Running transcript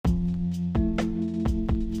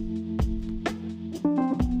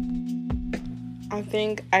I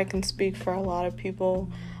think I can speak for a lot of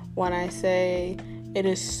people when I say it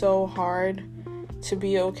is so hard to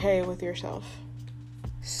be okay with yourself.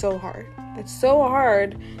 So hard. It's so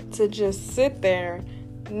hard to just sit there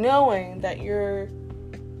knowing that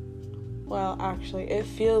it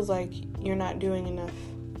feels like you're not doing enough,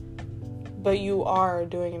 but you are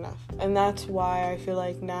doing enough. And that's why I feel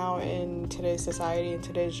like now in today's society, in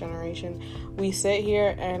today's generation, we sit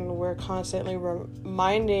here and we're constantly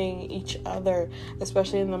reminding each other,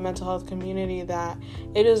 especially in the mental health community, that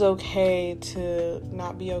it is okay to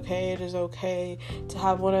not be okay. It is okay to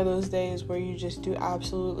have one of those days where you just do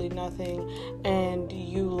absolutely nothing and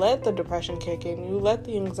you let the depression kick in, you let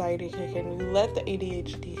the anxiety kick in, you let the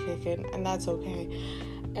ADHD kick in, and that's okay.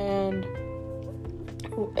 And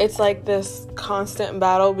it's like this constant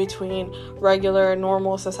battle between regular,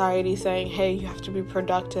 normal society saying, hey, you have to be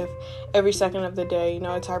productive every second of the day.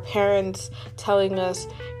 It's our parents telling us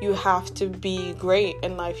you have to be great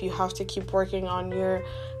in life. You have to keep working on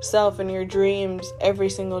yourself and your dreams every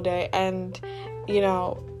single day. And,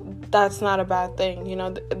 that's not a bad thing.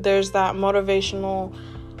 There's that motivational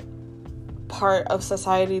part of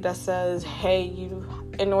society that says, hey,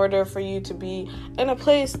 in order for you to be in a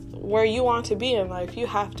place where you want to be in life, you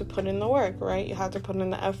have to put in the work, right? You have to put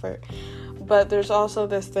in the effort. But there's also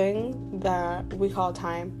this thing that we call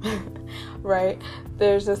time, right?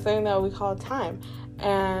 There's this thing that we call time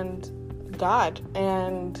and God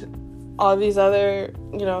and all these other,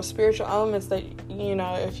 spiritual elements that,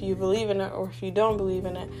 if you believe in it or if you don't believe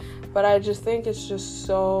in it. But I just think it's just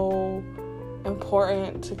so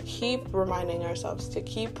important to keep reminding ourselves, to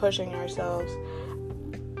keep pushing ourselves,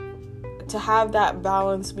 to have that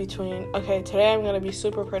balance between, okay, today I'm going to be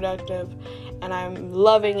super productive and I'm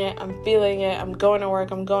loving it, I'm feeling it, I'm going to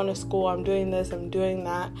work, I'm going to school, I'm doing this, I'm doing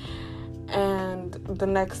that. And the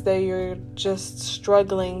next day you're just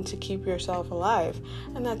struggling to keep yourself alive.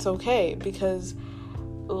 And that's okay, because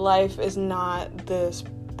life is not this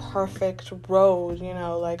perfect road,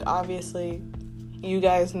 obviously you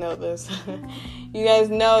guys know this. You guys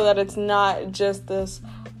know that it's not just this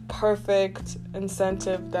perfect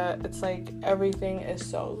incentive that it's like everything is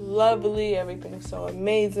so lovely, everything is so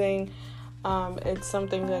amazing. It's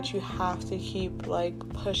something that you have to keep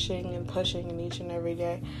pushing in each and every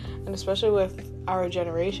day. And especially with our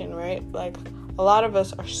generation, right? A lot of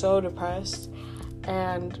us are so depressed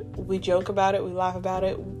and we joke about it, we laugh about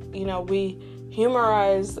it, we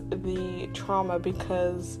humorize the trauma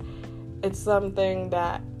because it's something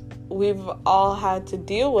that we've all had to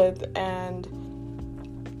deal with. And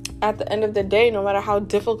at the end of the day, no matter how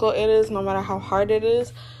difficult it is, no matter how hard it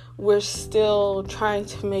is, we're still trying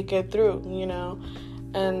to make it through,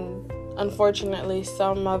 And unfortunately,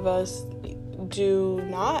 some of us do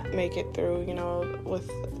not make it through, with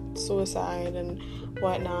suicide and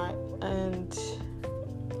whatnot. And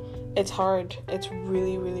it's hard. It's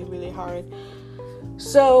really, really, really hard.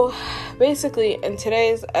 So basically, in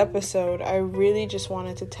today's episode, I really just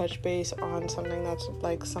wanted to touch base on something that's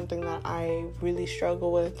something that I really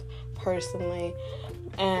struggle with personally.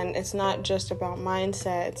 And it's not just about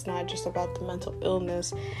mindset, it's not just about the mental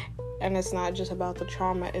illness, and it's not just about the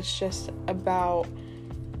trauma, it's just about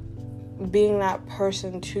being that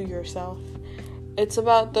person to yourself. It's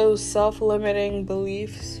about those self-limiting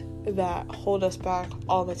beliefs that hold us back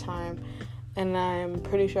all the time. And I'm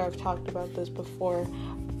pretty sure I've talked about this before,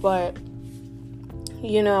 but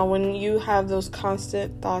when you have those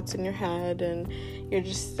constant thoughts in your head and you're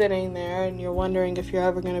just sitting there and you're wondering if you're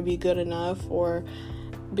ever going to be good enough, or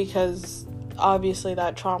because obviously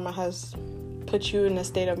that trauma has put you in a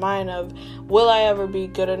state of mind of, will I ever be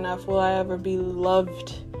good enough? Will I ever be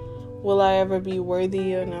loved? Will I ever be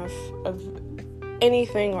worthy enough of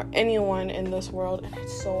anything or anyone in this world? And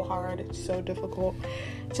it's so hard, it's so difficult,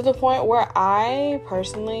 to the point where I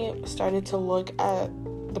personally started to look at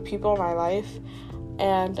the people in my life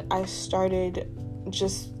and I started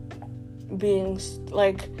just being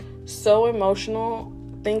so emotional,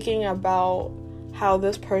 thinking about how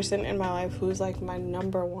this person in my life who's my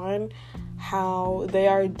number one, how they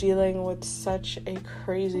are dealing with such a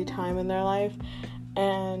crazy time in their life.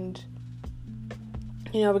 And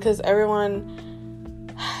because everyone,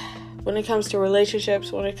 when it comes to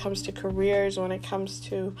relationships, when it comes to careers, when it comes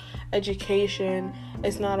to education,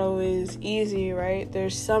 it's not always easy, right?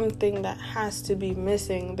 There's something that has to be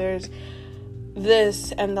missing. There's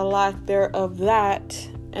this and the lack thereof that,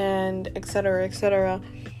 and et cetera, et cetera.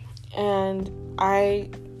 And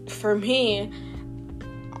for me,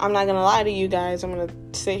 I'm not going to lie to you guys. I'm going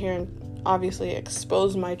to sit here and obviously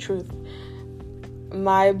expose my truth.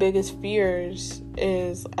 my biggest fears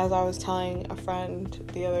is, as I was telling a friend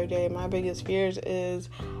the other day, my biggest fears is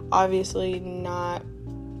obviously not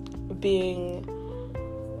being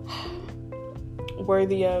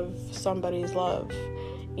worthy of somebody's love,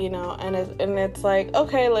 and it's like,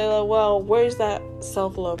 okay, Layla, well, where's that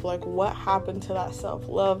self-love? Like, what happened to that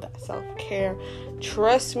self-love, that self-care?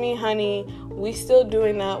 Trust me, honey, we still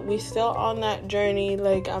doing that. We still on that journey.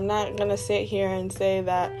 Like, I'm not gonna sit here and say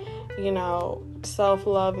that,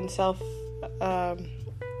 self-love and self-love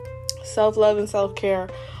and self-care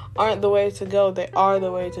aren't the way to go. They are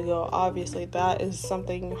the way to go. Obviously, that is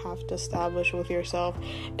something you have to establish with yourself,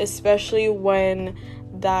 especially when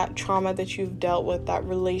that trauma that you've dealt with, that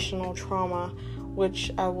relational trauma,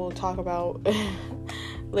 which I will talk about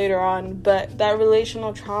later on, but that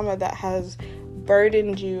relational trauma that has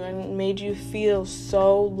burdened you and made you feel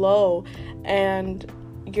so low, and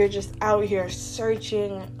you're just out here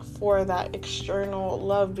searching for that external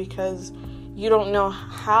love because you don't know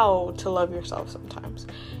how to love yourself sometimes.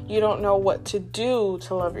 You don't know what to do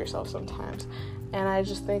to love yourself sometimes. And I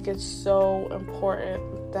just think it's so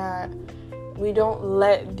important that we don't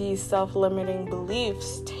let these self-limiting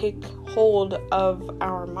beliefs take hold of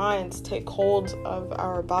our minds, take hold of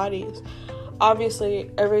our bodies.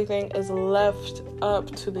 Obviously, everything is left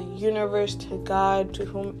up to the universe, to God, to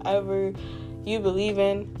whomever you believe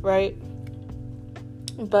in, right?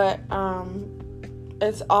 But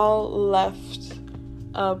it's all left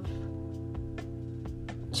up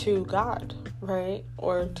to God, right?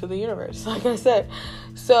 Or to the universe, like I said.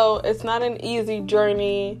 So it's not an easy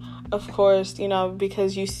journey, of course,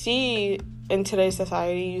 because you see in today's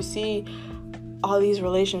society, you see all these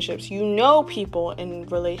relationships. People in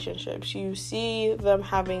relationships. You see them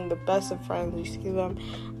having the best of friends. You see them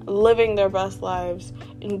living their best lives,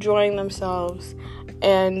 enjoying themselves.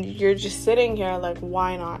 And you're just sitting here like,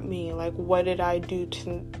 why not me? Like, what did I do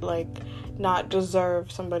to, not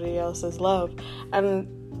deserve somebody else's love? And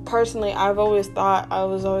personally, I've always thought, I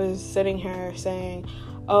was always sitting here saying,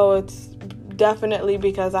 oh, it's definitely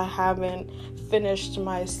because I haven't finished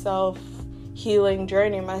my self-healing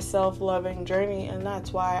journey, my self-loving journey, and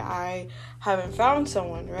that's why I haven't found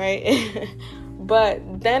someone, right?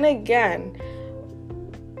 But then again,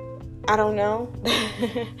 I don't know.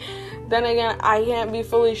 Then again, I can't be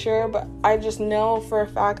fully sure, but I just know for a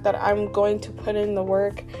fact that I'm going to put in the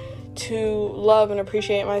work to love and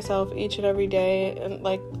appreciate myself each and every day, and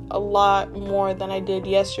a lot more than I did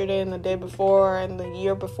yesterday and the day before and the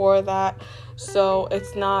year before that. So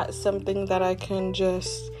it's not something that I can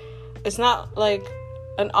just, it's not like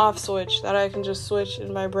an off switch that I can just switch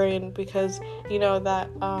in my brain, because that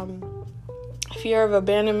fear of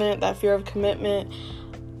abandonment, that fear of commitment,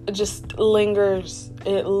 it just lingers.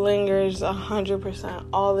 It lingers 100%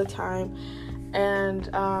 all the time. And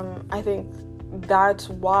I think that's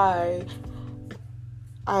why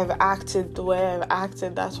I've acted the way I've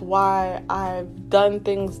acted. That's why I've done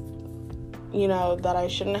things, that I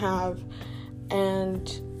shouldn't have. And,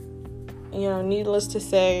 needless to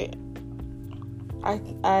say, I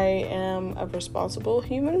am a responsible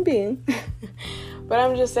human being. But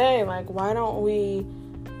I'm just saying, why don't we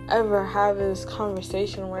ever have this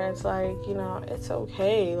conversation where it's like, it's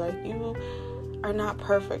okay. You are not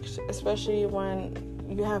perfect, especially when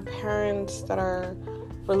you have parents that are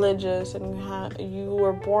religious, and you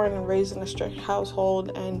were born and raised in a strict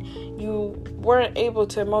household, and you weren't able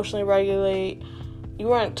to emotionally regulate. You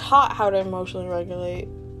weren't taught how to emotionally regulate.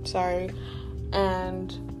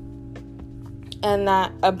 And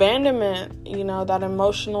that abandonment, that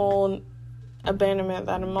emotional abandonment,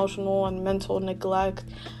 that emotional and mental neglect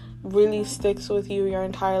really sticks with you your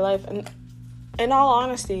entire life. And in all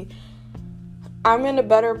honesty, I'm in a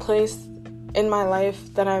better place in my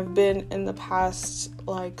life than I've been in the past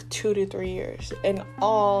 2 to 3 years. In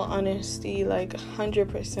all honesty,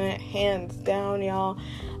 100%, hands down, y'all.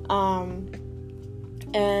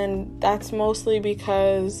 And that's mostly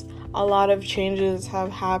because a lot of changes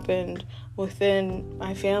have happened within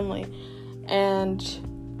my family. And,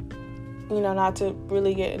 not to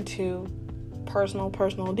really get into personal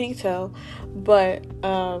detail, but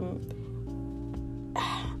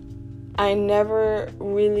I never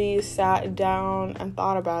really sat down and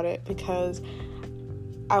thought about it, because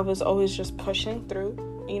I was always just pushing through,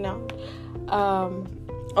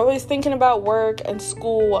 always thinking about work and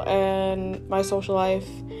school and my social life,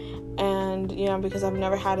 and because I've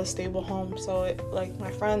never had a stable home, so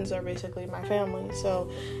my friends are basically my family, so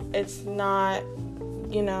it's not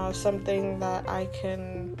something that I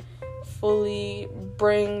can fully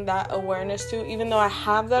bring that awareness to, even though I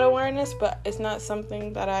have that awareness, but it's not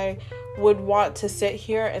something that I would want to sit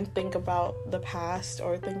here and think about the past,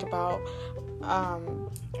 or think about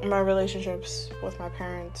my relationships with my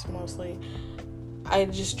parents mostly, I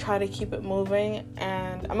just try to keep it moving,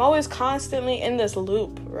 and I'm always constantly in this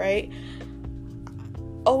loop, right?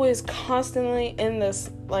 Always constantly in this,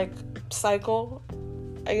 like, cycle,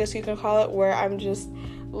 I guess you can call it, where I'm just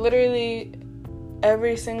literally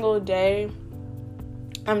every single day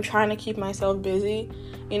I'm trying to keep myself busy,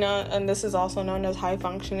 and this is also known as high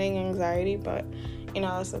functioning anxiety, but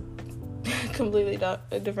it's a completely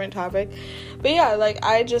different topic. But yeah, like,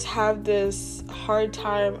 I just have this hard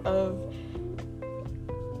time of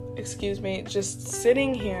just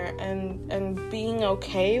sitting here and being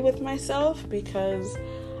okay with myself, because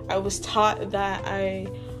I was taught that I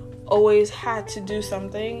always had to do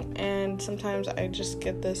something, and sometimes I just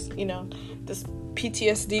get this, this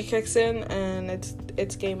PTSD kicks in, and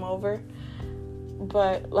it's game over.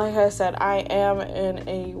 But like I said, I am in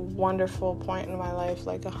a wonderful point in my life,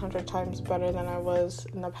 like 100 times better than I was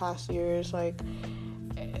in the past years. Like,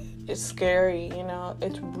 it's scary,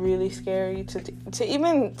 it's really scary to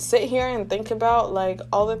even sit here and think about, like,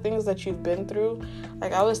 all the things that you've been through.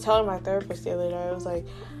 Like, I was telling my therapist the other day, I was like,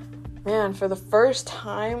 man, for the first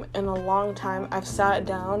time in a long time, I've sat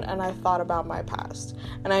down and I thought about my past.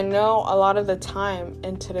 And I know a lot of the time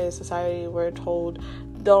in today's society, we're told,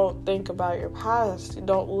 don't think about your past,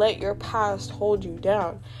 don't let your past hold you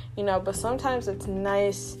down, but sometimes it's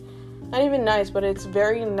nice, not even nice, but it's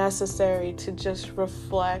very necessary to just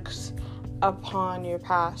reflect upon your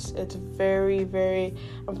past. It's very, very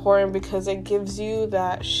important, because it gives you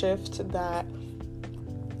that shift, that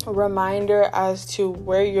reminder as to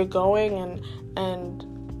where you're going and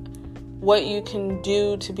what you can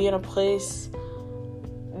do to be in a place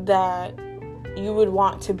that you would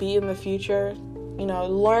want to be in the future.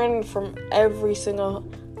 Learn from every single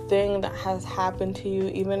thing that has happened to you,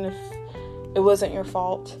 even if it wasn't your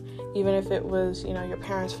fault, even if it was, your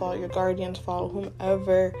parents' fault, your guardian's fault,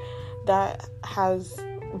 whomever that has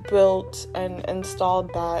built and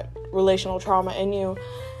installed that relational trauma in you.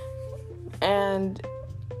 And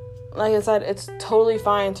like I said, it's totally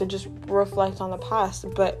fine to just reflect on the past,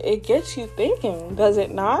 but it gets you thinking, does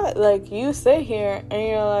it not? Like, you sit here and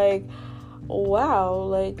you're like, wow,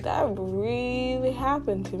 like, that really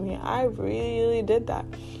happened to me. I really did that.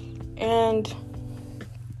 And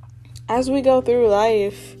as we go through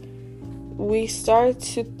life, we start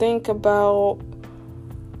to think about,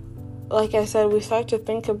 like I said, we start to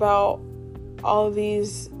think about all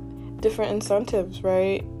these different incentives,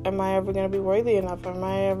 right? Am I ever going to be worthy enough? Am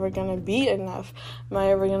I ever going to be enough? Am I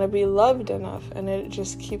ever going to be loved enough? And it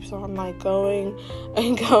just keeps on, like, going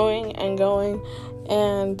and going and going.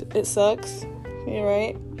 And it sucks,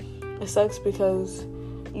 right? It sucks because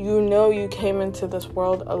you came into this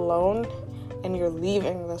world alone, and you're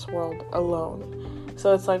leaving this world alone.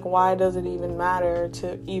 So it's like, why does it even matter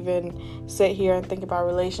to even sit here and think about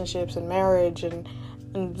relationships and marriage and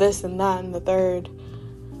this and that and the third?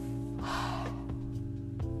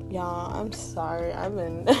 Y'all, I'm sorry. I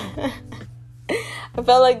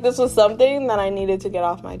felt like this was something that I needed to get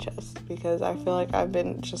off my chest, because I feel like I've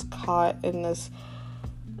been just caught in this,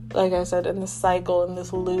 like I said, in this cycle, in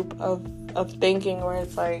this loop of thinking where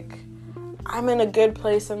it's like, I'm in a good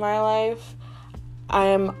place in my life. I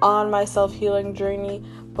am on my self-healing journey,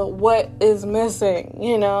 but what is missing?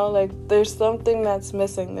 Like, there's something that's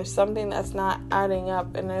missing. There's something that's not adding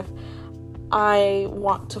up. And if I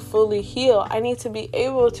want to fully heal, I need to be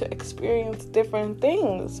able to experience different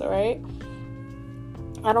things, right?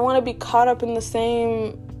 I don't want to be caught up in the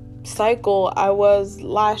same cycle I was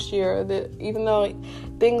last year, that even though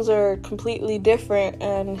things are completely different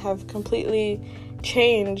and have completely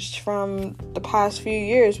changed from the past few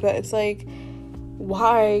years, but it's like,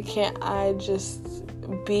 why can't I just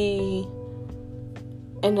be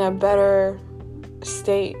in a better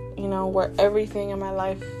state, where everything in my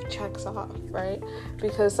life checks off, right?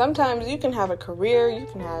 Because sometimes you can have a career, you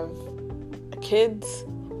can have kids,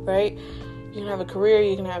 right? You can have a career,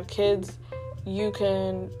 you can have kids, you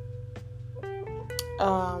can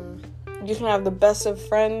have the best of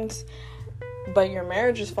friends, but your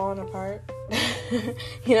marriage is falling apart.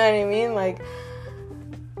 You know what I mean? Like,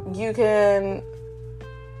 you can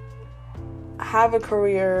have a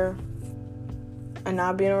career and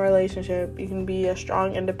not be in a relationship. You can be a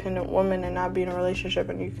strong, independent woman and not be in a relationship,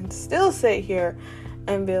 and you can still sit here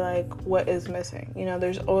and be like, what is missing?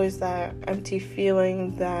 There's always that empty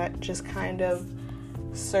feeling that just kind of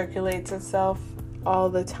circulates itself all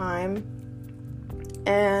the time.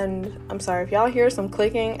 And I'm sorry if y'all hear some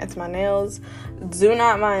clicking, it's my nails. Do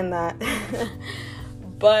not mind that.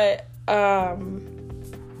 But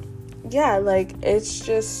yeah, like, it's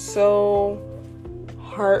just so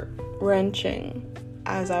heart-wrenching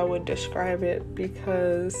as I would describe it,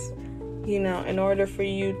 because, you know, in order for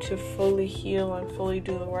you to fully heal and fully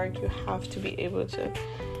do the work, you have to be able to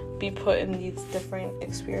be put in these different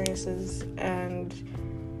experiences, and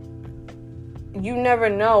you never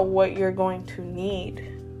know what you're going to need,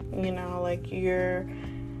 you know, like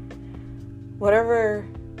whatever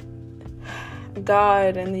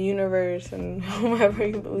God and the universe and whoever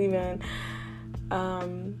you believe in,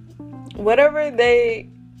 whatever they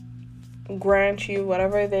grant you,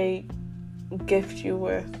 whatever they gift you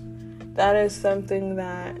with, that is something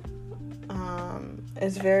that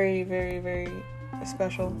is very, very, very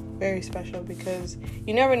special, very special, because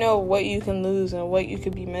you never know what you can lose and what you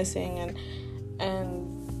could be missing, and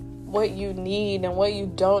what you need and what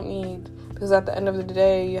you don't need, because at the end of the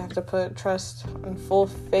day, you have to put trust and full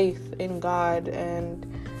faith in God and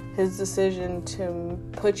His decision to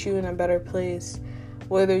put you in a better place,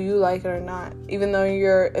 whether you like it or not, even though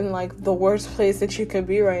you're in like the worst place that you could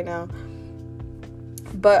be right now.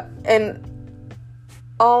 But in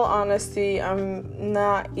all honesty, I'm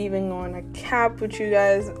not even going to cap with you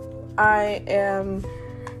guys. I am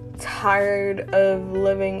tired of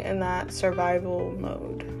living in that survival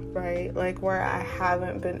mode, right? Like, where I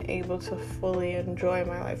haven't been able to fully enjoy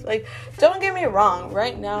my life. Like, don't get me wrong,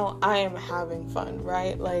 right now I am having fun,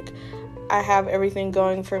 right? Like, I have everything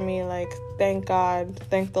going for me, like, thank God,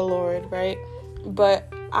 thank the Lord, right?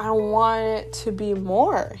 But I want it to be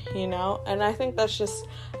more, you know? And I think that's just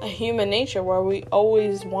a human nature, where we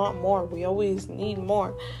always want more, we always need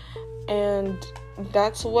more. And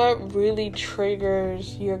that's what really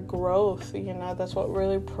triggers your growth, you know? That's what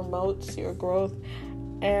really promotes your growth.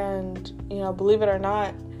 And, you know, believe it or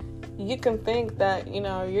not, you can think that, you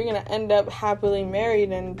know, you're going to end up happily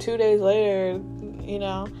married, and 2 days later, you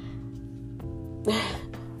know,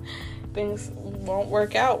 things won't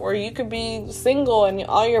work out, where you could be single and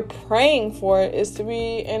all you're praying for is to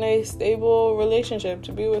be in a stable relationship,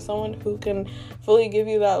 to be with someone who can fully give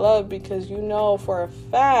you that love, because you know for a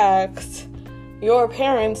fact your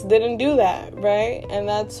parents didn't do that, right? And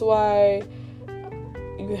that's why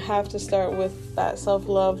you have to start with that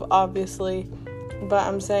self-love, obviously. But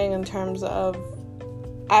I'm saying in terms of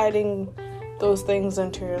adding those things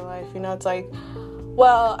into your life, you know, it's like,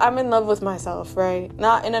 well, I'm in love with myself, right?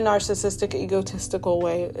 Not in a narcissistic, egotistical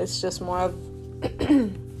way. It's just more of,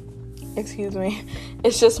 excuse me,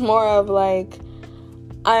 it's just more of like,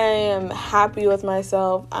 I am happy with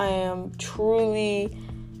myself. I am truly,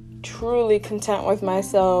 truly content with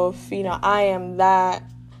myself. You know, I am that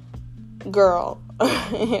girl.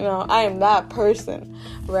 You know, I am that person,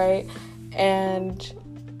 right? And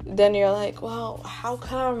then you're like, well, how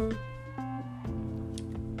come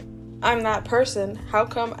I'm that person? How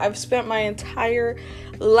come I've spent my entire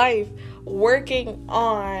life working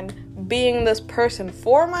on being this person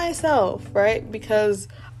for myself, right? Because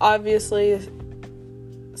obviously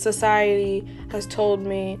society has told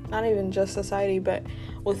me, not even just society, but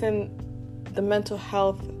within the mental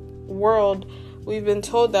health world, we've been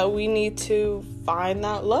told that we need to find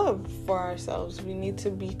that love for ourselves. We need to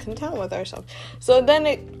be content with ourselves. So then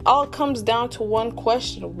it all comes down to one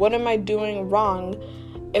question: what am I doing wrong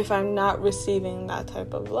if I'm not receiving that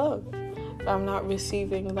type of love? If I'm not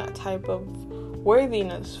receiving that type of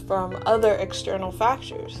worthiness from other external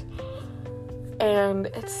factors? And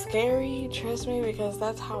it's scary, trust me, because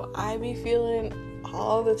that's how I be feeling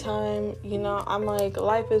all the time. You know, I'm like,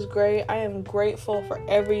 life is great. I am grateful for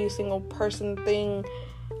every single person, thing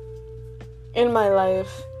in my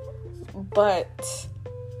life. But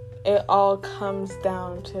it all comes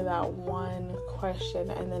down to that one question,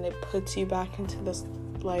 and then it puts you back into this,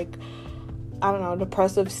 like, I don't know,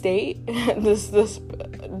 depressive state, this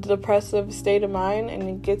depressive state of mind, and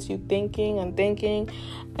it gets you thinking, and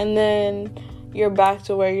then you're back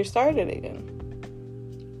to where you started again.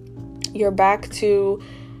 You're back to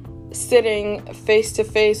sitting face to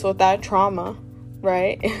face with that trauma,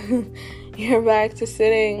 right? You're back to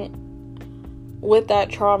sitting with that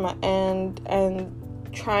trauma and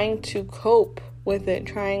trying to cope with it,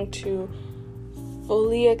 trying to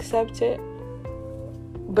fully accept it.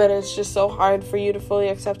 But it's just so hard for you to fully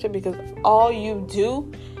accept it, because all you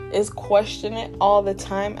do is question it all the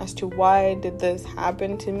time as to why did this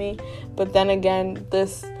happen to me. But then again,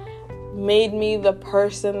 this made me the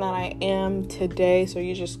person that I am today. So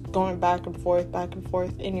you're just going back and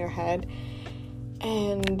forth in your head.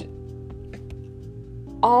 And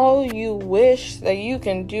all you wish that you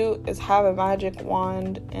can do is have a magic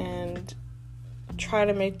wand and try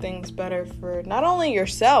to make things better for not only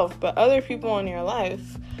yourself, but other people in your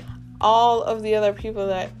life. All of the other people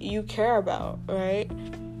that you care about, right?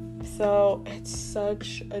 So it's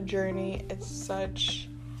such a journey. It's such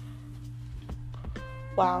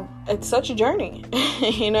wow, it's such a journey.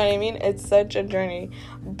 You know what I mean? It's such a journey.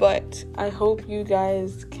 But I hope you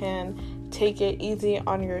guys can take it easy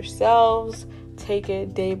on yourselves. Take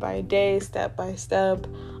it day by day, step by step.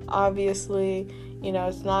 Obviously,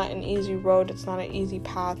 it's not an easy road. It's not an easy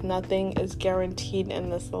path. Nothing is guaranteed in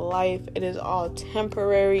this life. It is all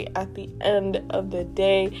temporary at the end of the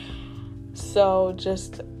day. So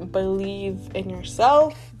just believe in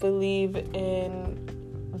yourself. Believe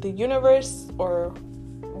in the universe or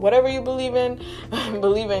whatever you believe in.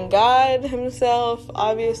 Believe in God himself,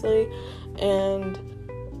 obviously. And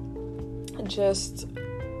just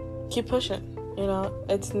keep pushing.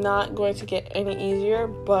 It's not going to get any easier,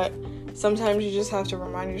 but sometimes you just have to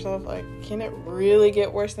remind yourself, like, can it really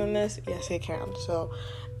get worse than this? Yes, it can. So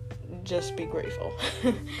just be grateful.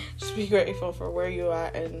 Just be grateful for where you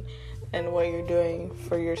are and what you're doing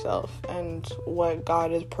for yourself and what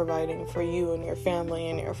God is providing for you and your family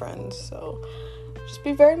and your friends. So just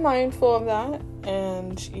be very mindful of that.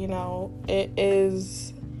 And, it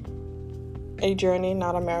is a journey,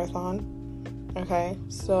 not a marathon. Okay,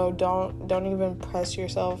 so don't even press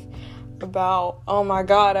yourself about, oh my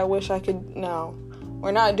God, I wish I could. No,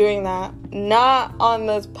 we're not doing that. Not on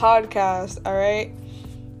this podcast, all right?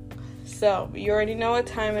 So you already know what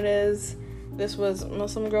time it is. This was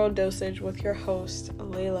Muslim Girl Dosage with your host,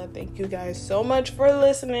 Layla. Thank you guys so much for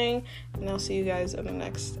listening, and I'll see you guys in the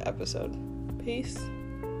next episode. Peace.